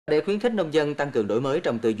Để khuyến khích nông dân tăng cường đổi mới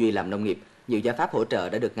trong tư duy làm nông nghiệp, nhiều giải pháp hỗ trợ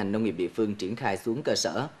đã được ngành nông nghiệp địa phương triển khai xuống cơ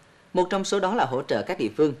sở. Một trong số đó là hỗ trợ các địa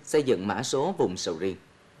phương xây dựng mã số vùng sầu riêng.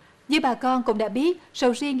 Như bà con cũng đã biết,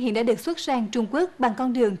 sầu riêng hiện đã được xuất sang Trung Quốc bằng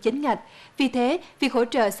con đường chính ngạch. Vì thế, việc hỗ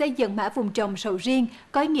trợ xây dựng mã vùng trồng sầu riêng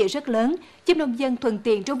có ý nghĩa rất lớn, giúp nông dân thuận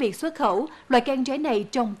tiện trong việc xuất khẩu loại cây ăn trái này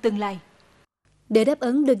trong tương lai. Để đáp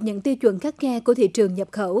ứng được những tiêu chuẩn khắt khe của thị trường nhập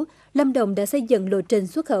khẩu, Lâm Đồng đã xây dựng lộ trình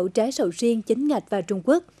xuất khẩu trái sầu riêng chính ngạch vào Trung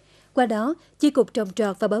Quốc. Qua đó, Chi cục Trồng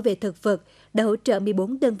trọt và Bảo vệ thực vật đã hỗ trợ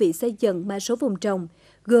 14 đơn vị xây dựng mã số vùng trồng,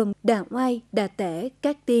 gồm Đà Oai, Đà Tẻ,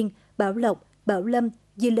 Cát Tiên, Bảo Lộc, Bảo Lâm,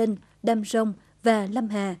 Di Linh, Đam Rông và Lâm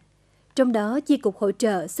Hà. Trong đó, Chi cục hỗ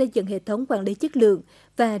trợ xây dựng hệ thống quản lý chất lượng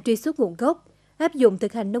và truy xuất nguồn gốc, áp dụng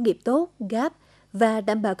thực hành nông nghiệp tốt, GAP và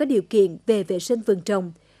đảm bảo các điều kiện về vệ sinh vườn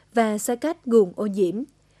trồng và xa cách nguồn ô nhiễm,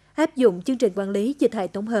 áp dụng chương trình quản lý dịch hại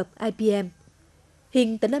tổng hợp IPM.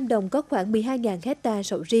 Hiện tỉnh Lâm Đồng có khoảng 12.000 hectare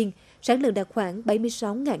sầu riêng, sản lượng đạt khoảng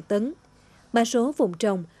 76.000 tấn. Mã số vùng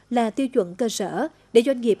trồng là tiêu chuẩn cơ sở để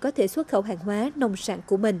doanh nghiệp có thể xuất khẩu hàng hóa nông sản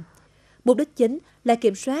của mình. Mục đích chính là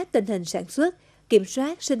kiểm soát tình hình sản xuất, kiểm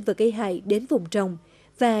soát sinh vật gây hại đến vùng trồng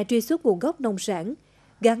và truy xuất nguồn gốc nông sản,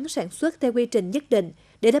 gắn sản xuất theo quy trình nhất định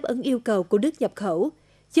để đáp ứng yêu cầu của nước nhập khẩu,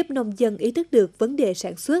 giúp nông dân ý thức được vấn đề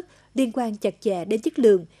sản xuất liên quan chặt chẽ đến chất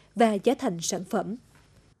lượng và giá thành sản phẩm.